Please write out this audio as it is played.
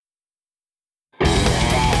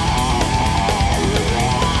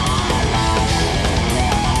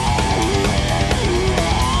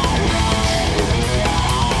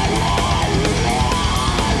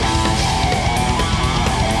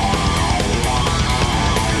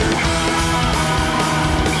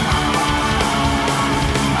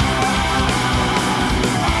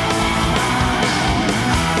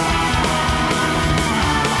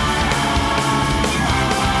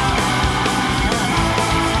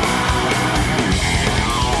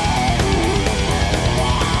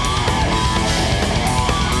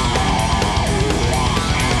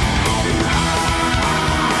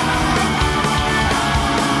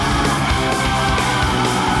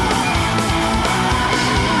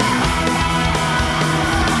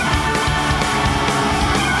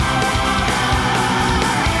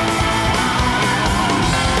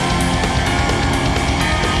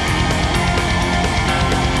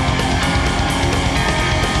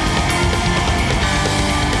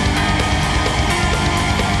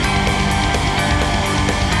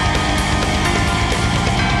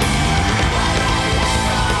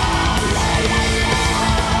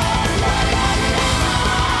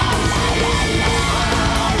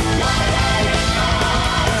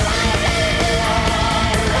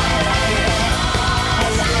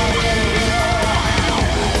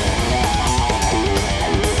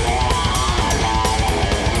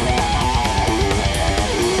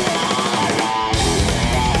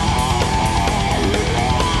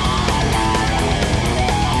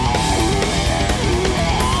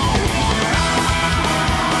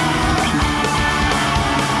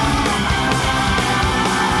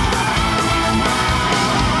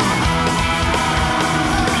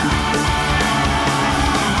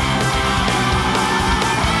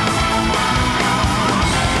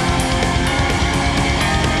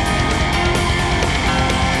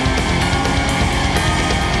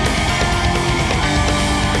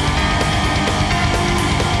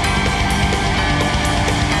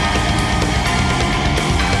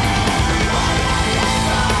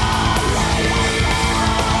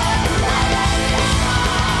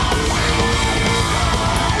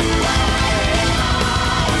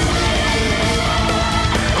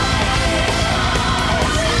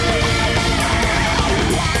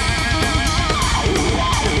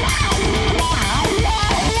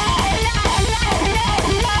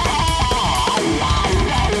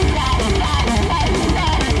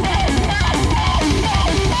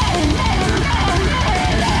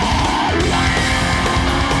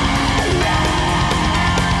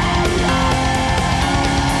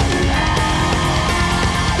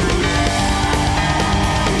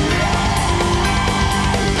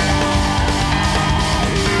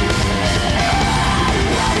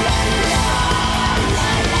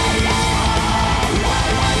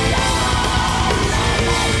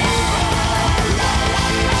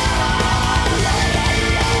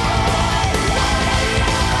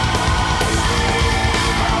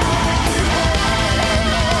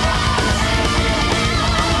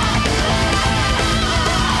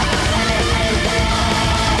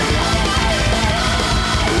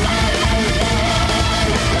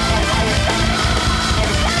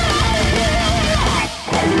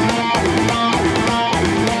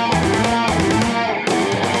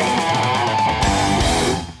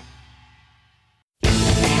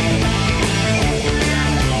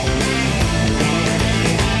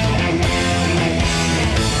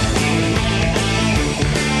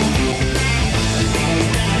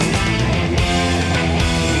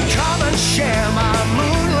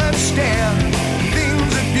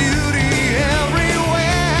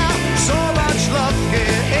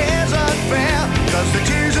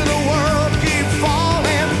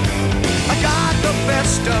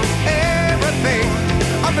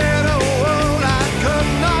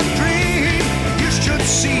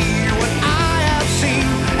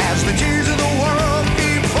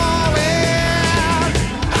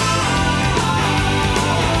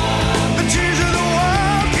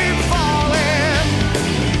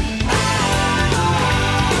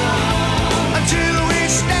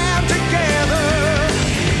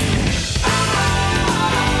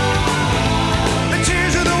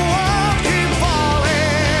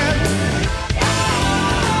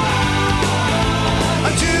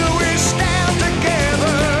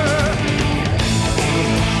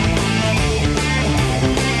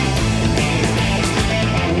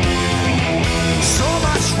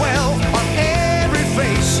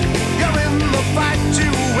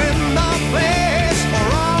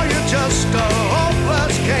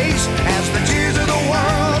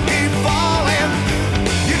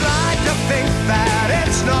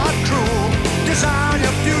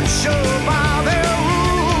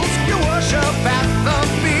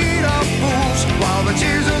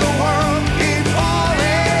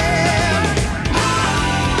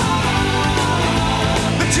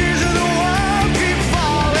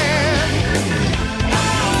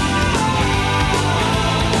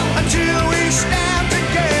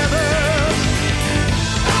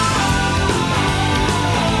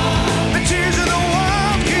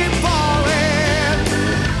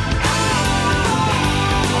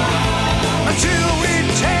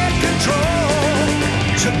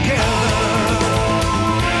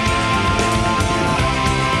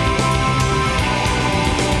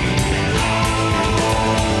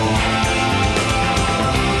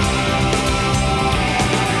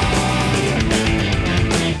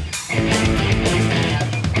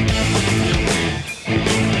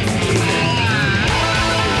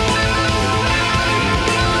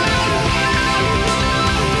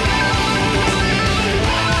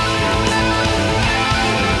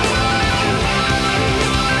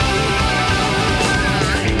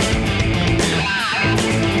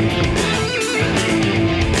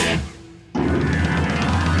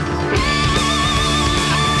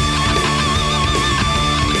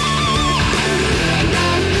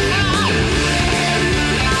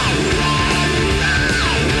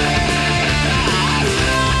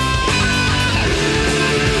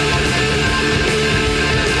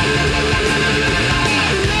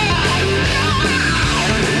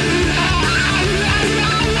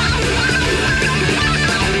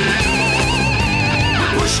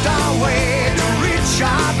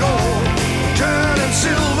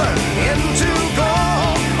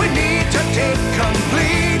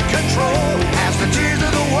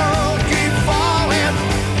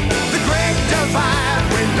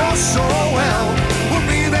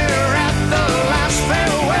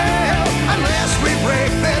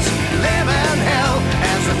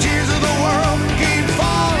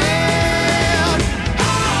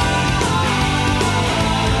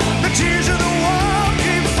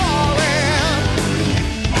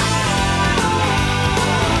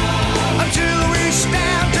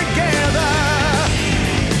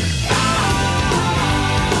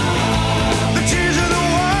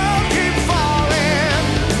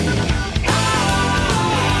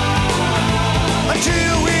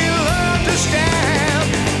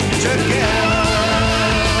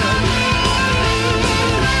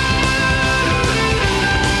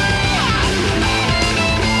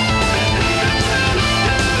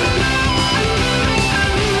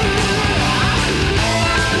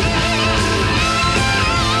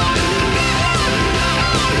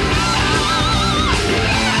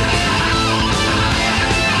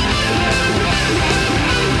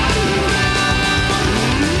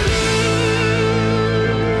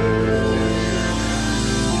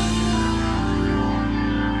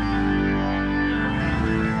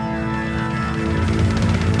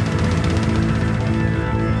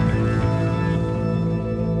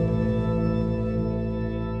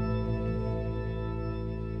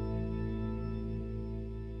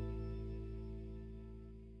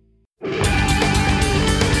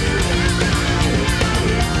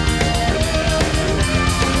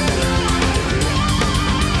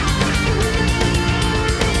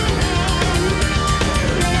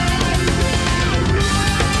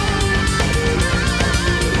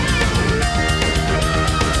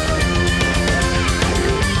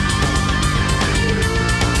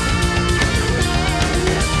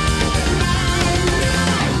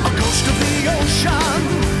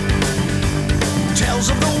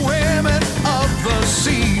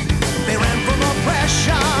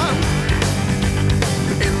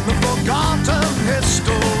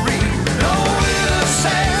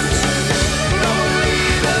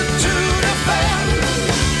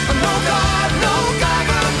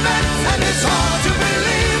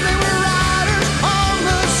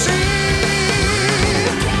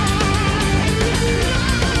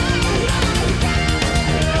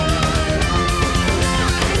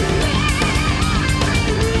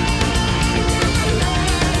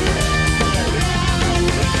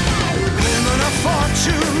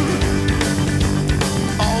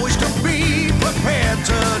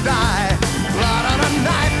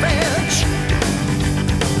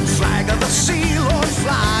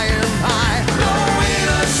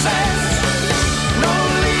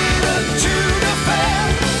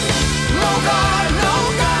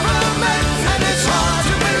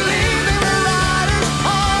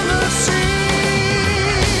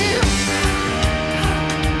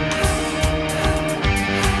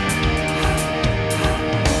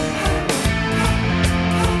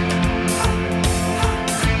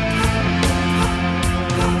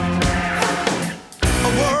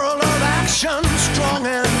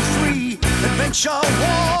preach of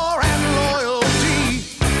war and loyalty.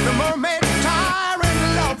 The mermaid tyrant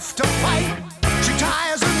loves to fight. She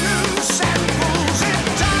ties a noose and pulls it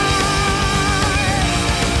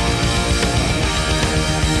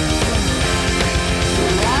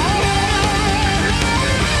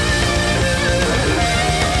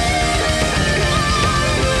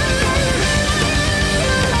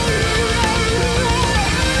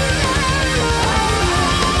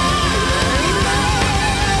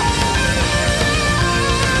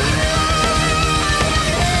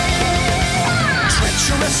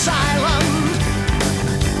island,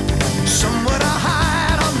 somewhere to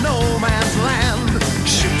hide on no man's land.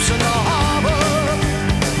 Ships in the harbor,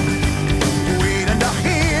 waiting to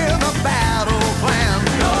hear the battle plan.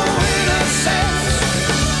 No innocence,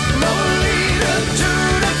 no leader to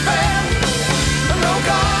defend, no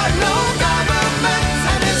God, no government,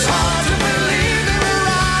 and it's hard to believe they were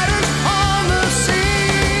riders on the sea.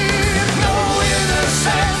 No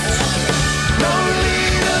innocence, no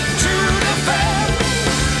leader to defend.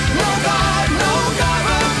 No God, no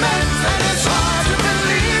government, and it's hard to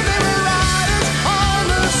believe they were riders on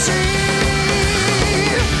the sea.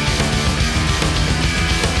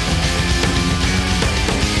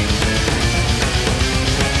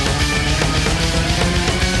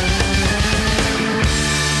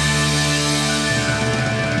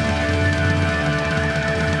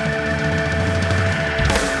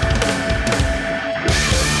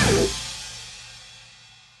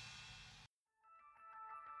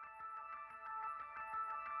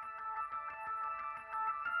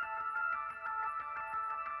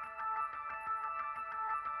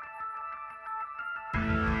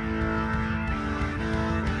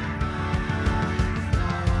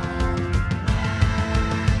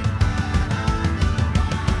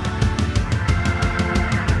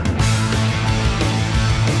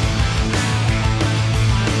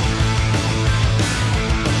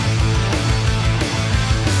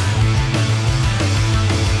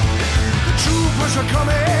 Are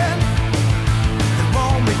coming, they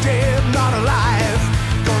want me dead, not alive.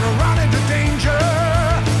 Gonna run into danger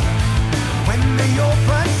when they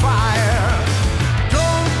open fire.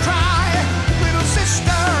 Don't cry, little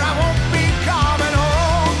sister, I won't be coming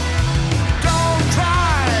home. Don't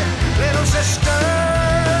cry, little sister.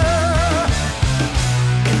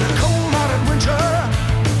 In the cold hearted winter,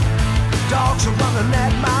 dogs are running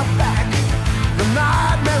at my back. The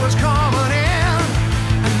nightmare is coming in,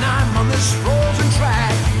 and I'm on this frozen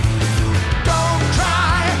track. Don't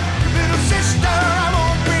cry, little sister, I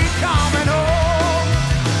won't be coming home.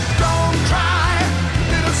 Don't cry,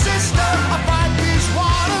 little sister, I'll fight this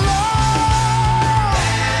one alone.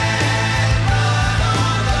 Red blood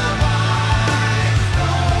on the white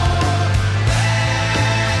road.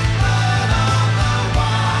 Red blood on the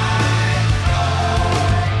white road.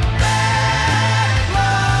 Red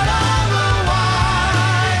blood on the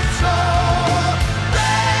white road.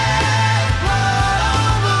 Red blood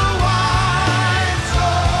on the white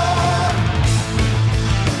road.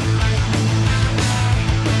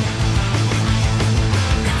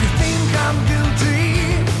 If you think I'm guilty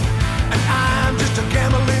and I'm just a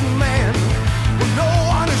gambling man, well, no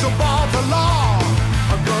one is above the law.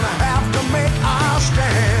 I'm gonna have to make our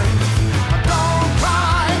stand. Don't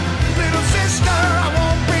cry, little sister, I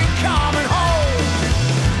won't be coming home.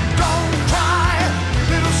 Don't cry,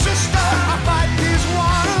 little sister, I fight this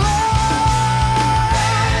one alone.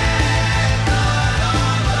 Red blood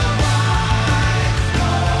on the white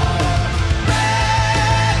road.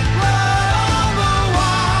 Red blood on the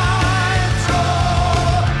white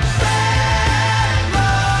road. Red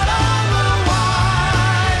blood on the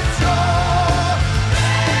white road.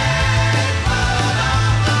 Red blood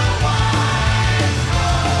on the white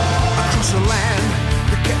road. Across the land,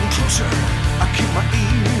 they're getting closer. I keep my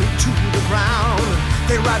ear to the ground.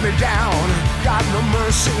 They ride me down, got no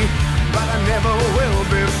mercy, but I never will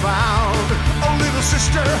be found. Oh, little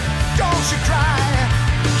sister, don't you cry.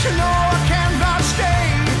 You know I cannot stay.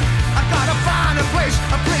 I gotta find a place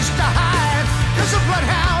to hide, 'cause the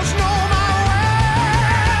bloodhounds know my way.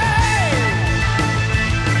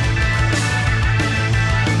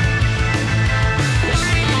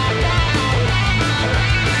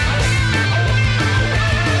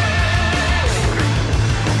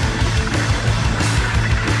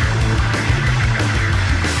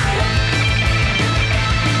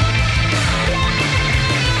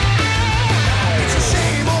 It's the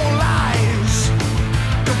same old lies.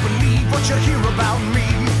 Don't believe what you hear about me.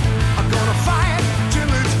 I'm gonna fight till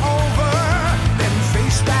it's over, then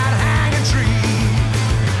face that hanging tree.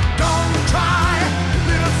 Don't cry,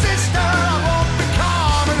 little sister, I won't be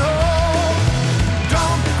coming home.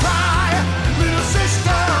 Don't cry, little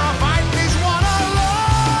sister, I'll fight this one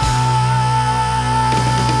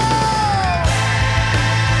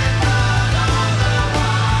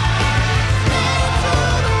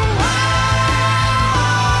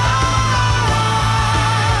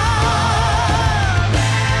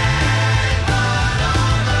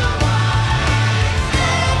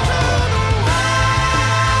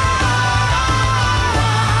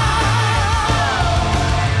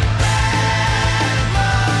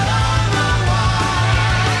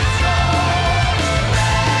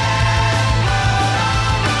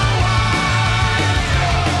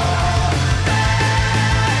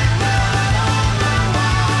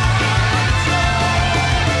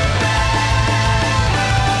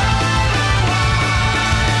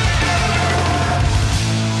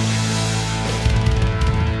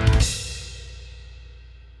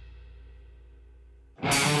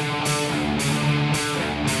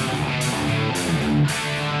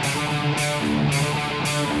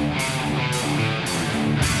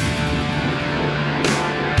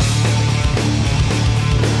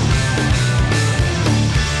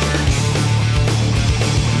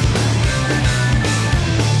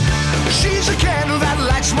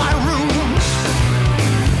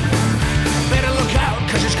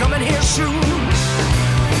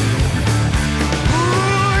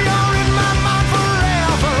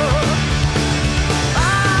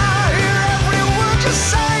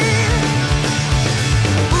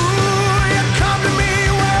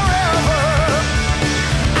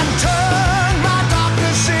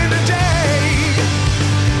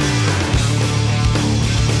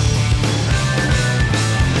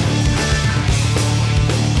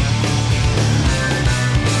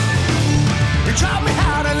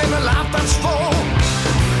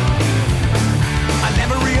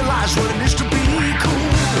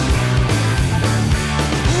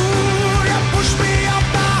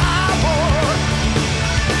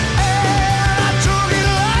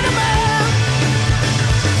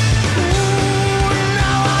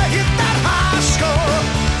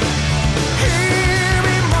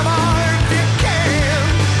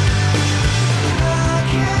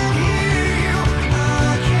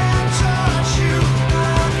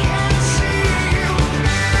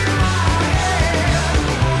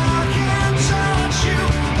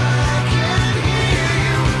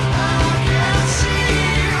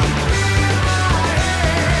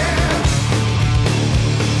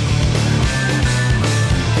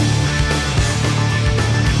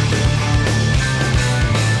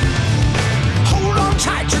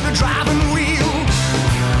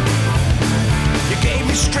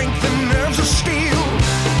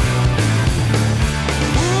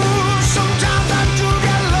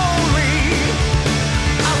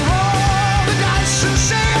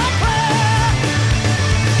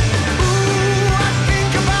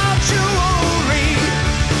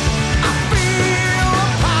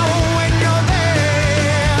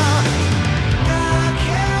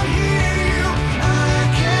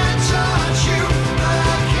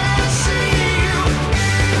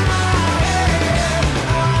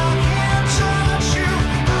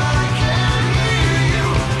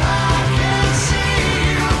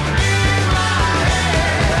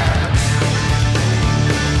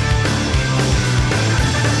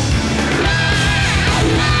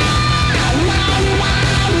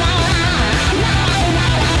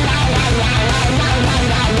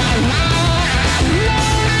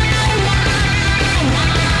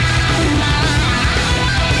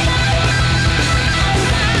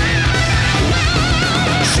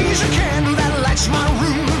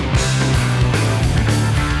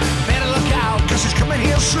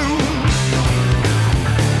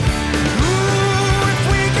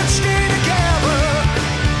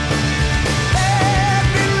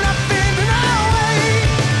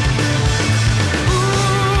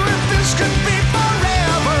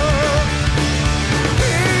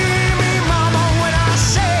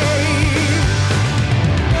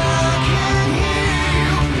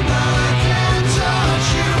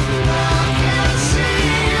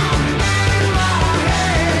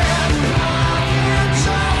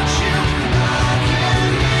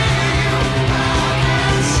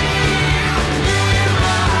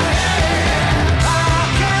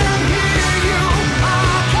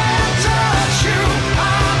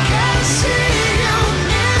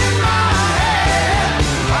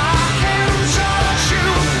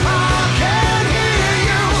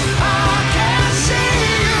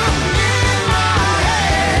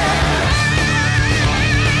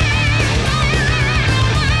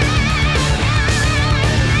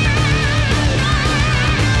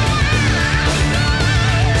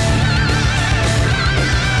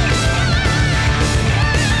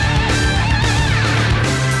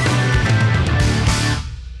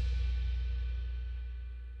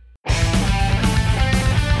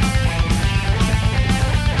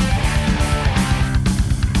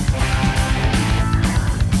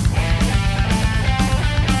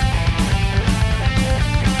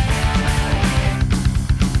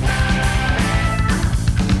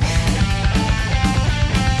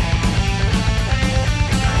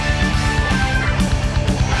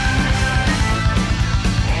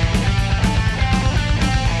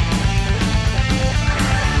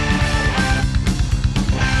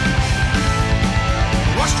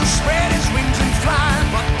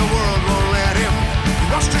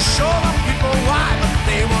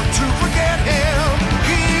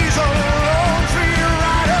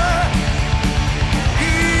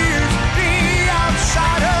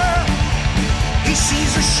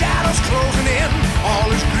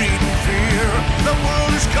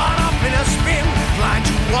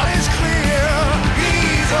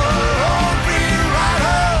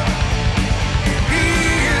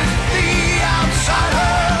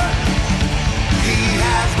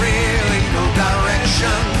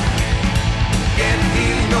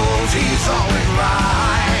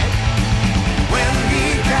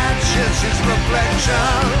his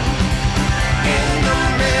reflection in the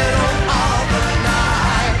middle of the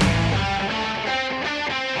night.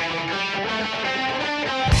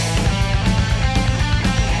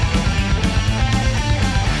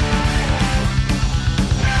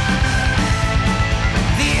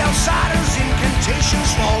 The outsiders' incantations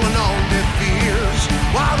falling on their fears,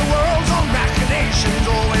 while the world's own machinations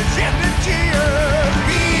always end in tears.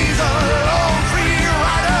 He's a lone free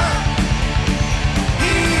rider.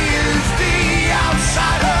 He is the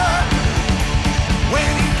outsider.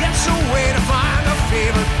 When he gets away to find a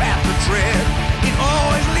favorite path to tread, it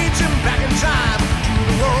always leads him back in time to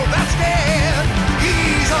the world that's dead.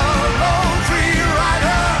 He's a lone free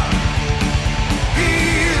rider. He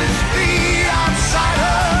is the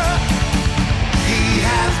outsider. He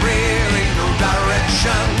has really no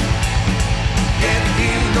direction, yet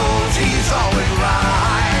he knows he's always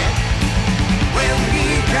right. When he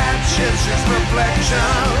catches his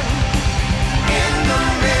reflection in the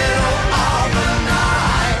middle of the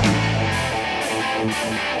night.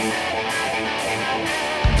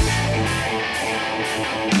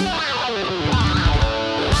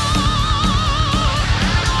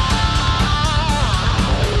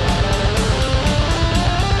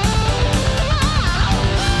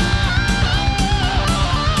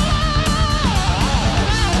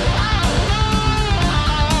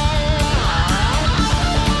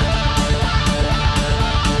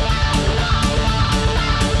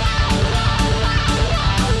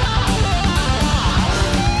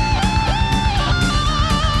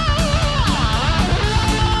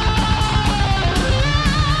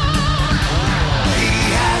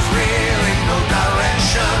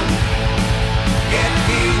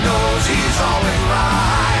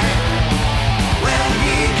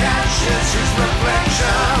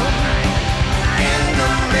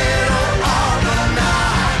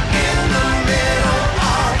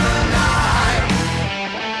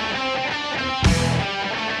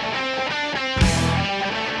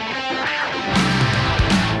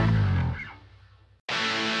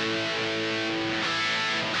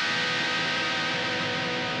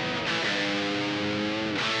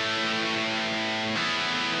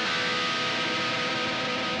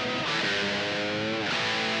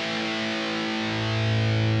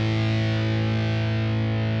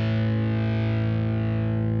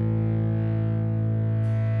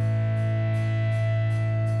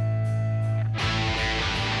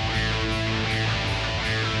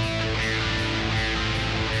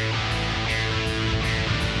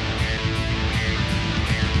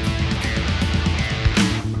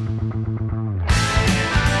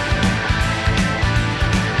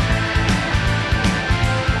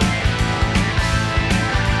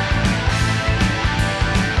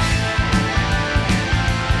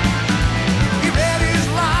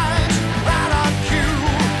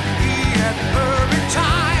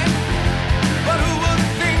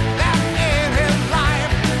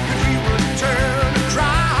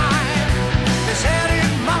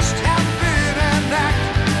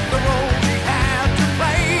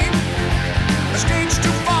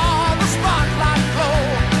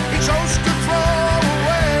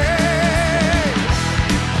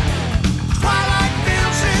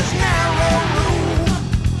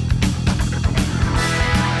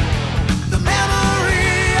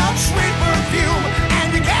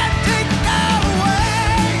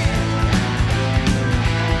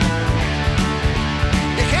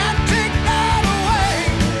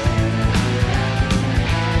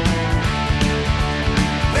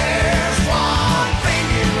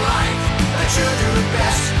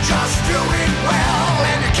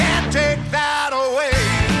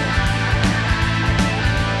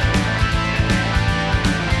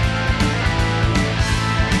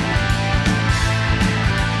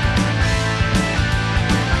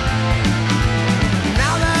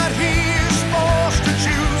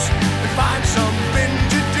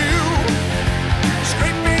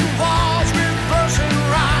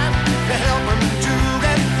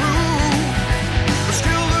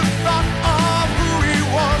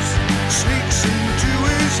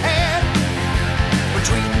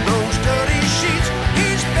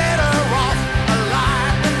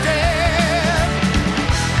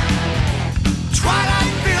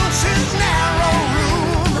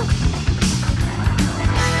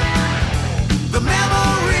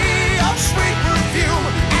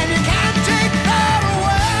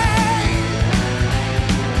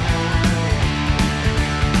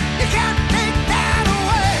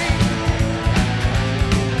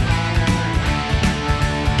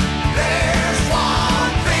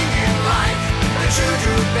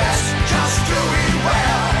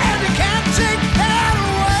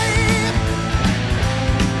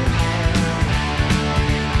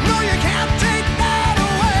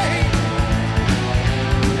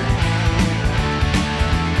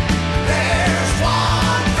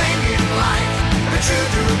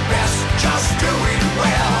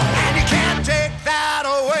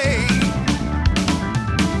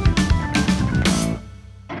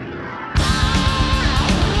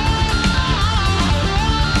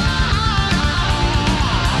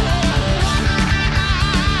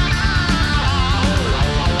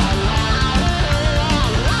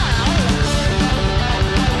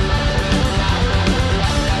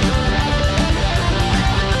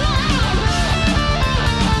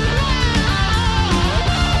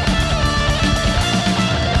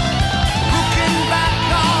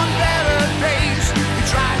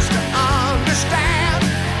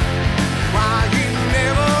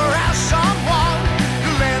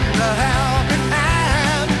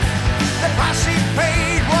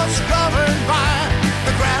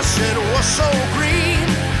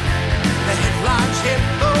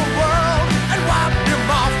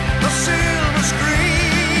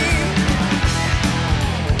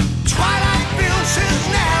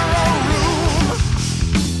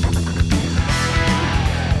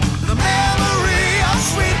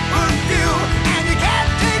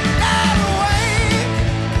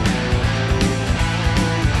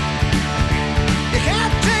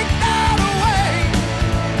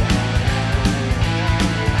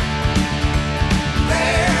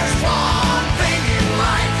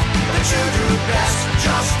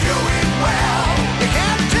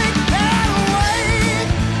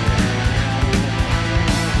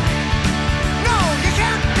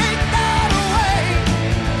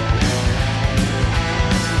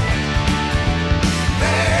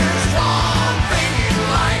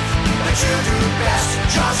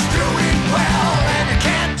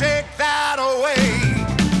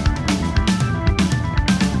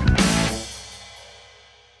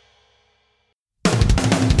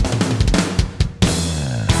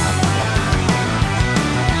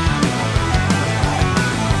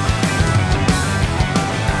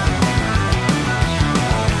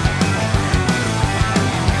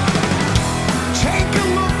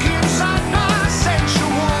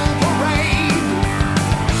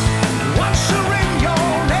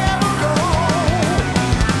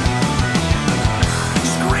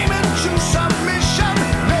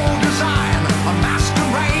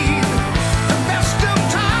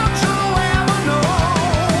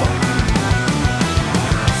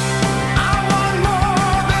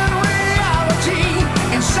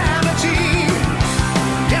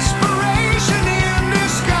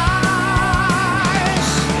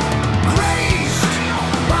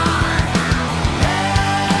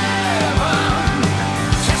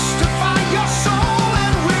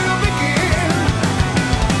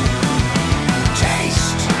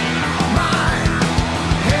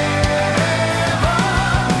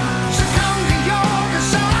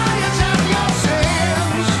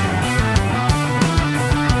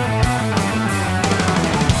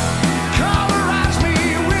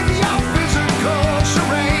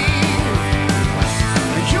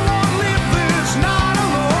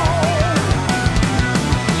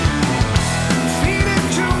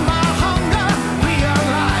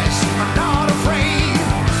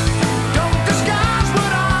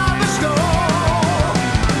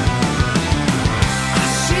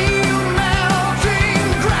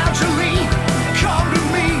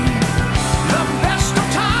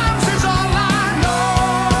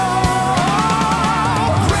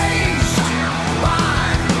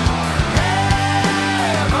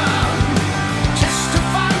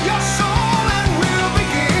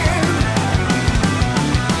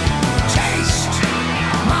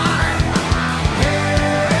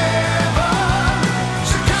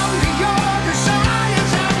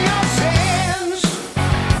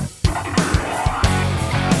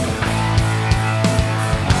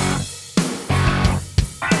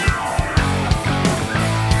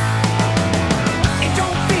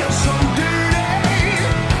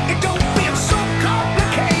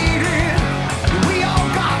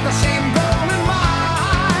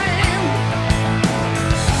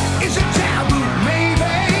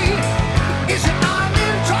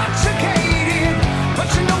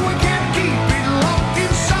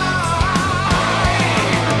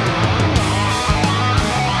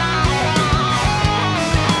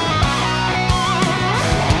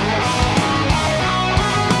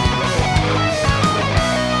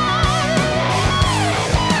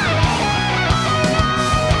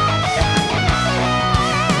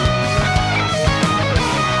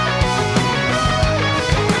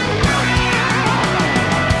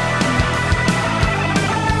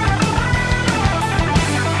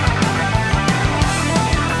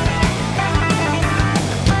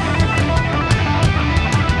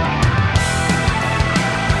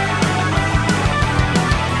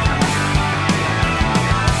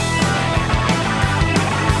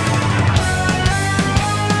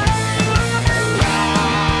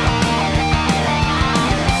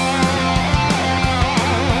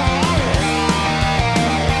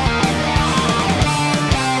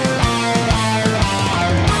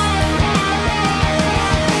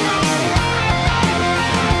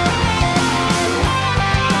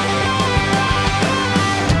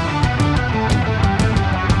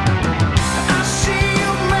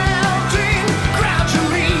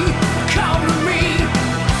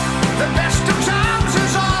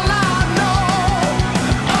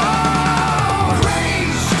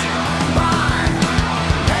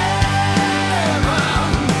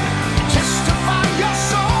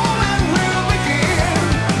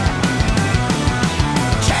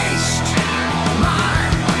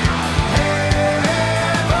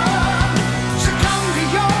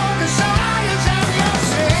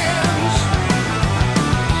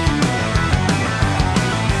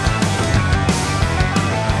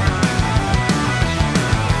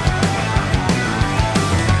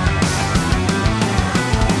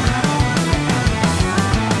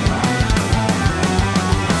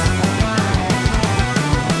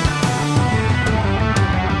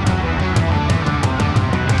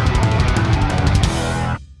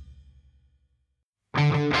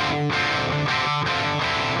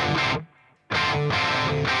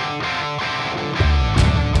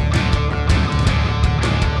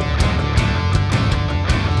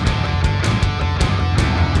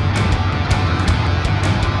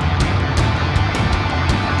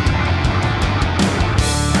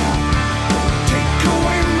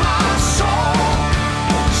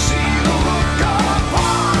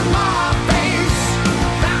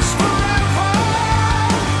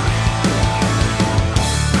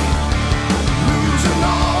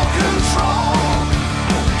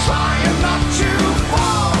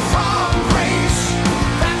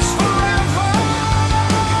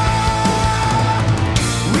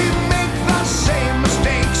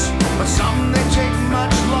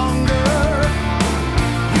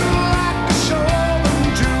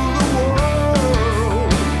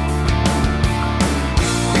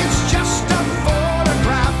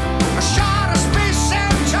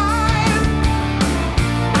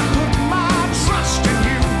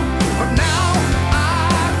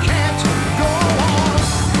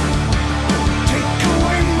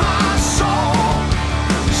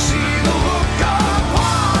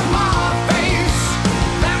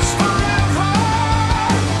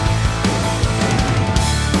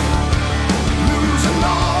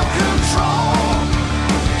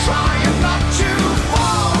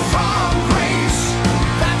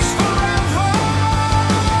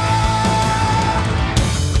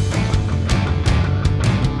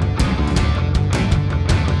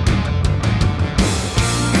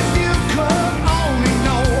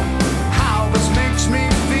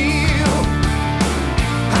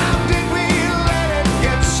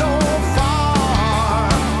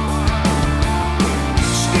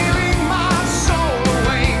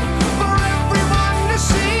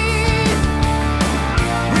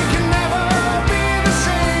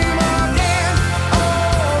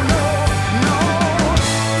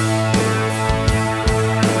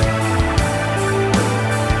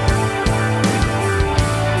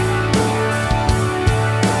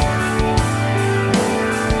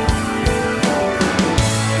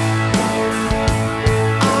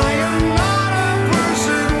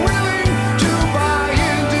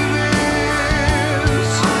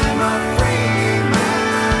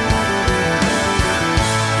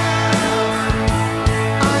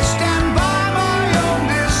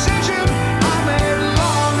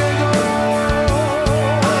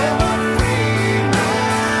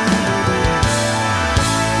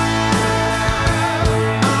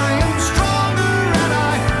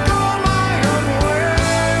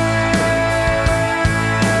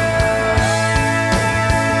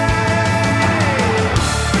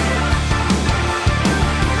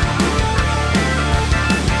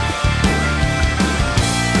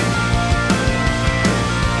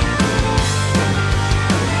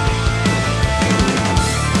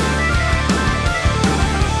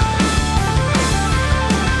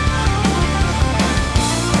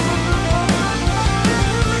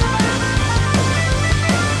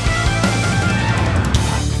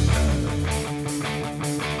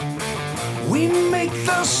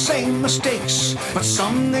 the same mistakes, but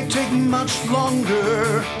some they take much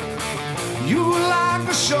longer. You like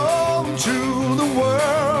a show to the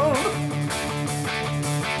world.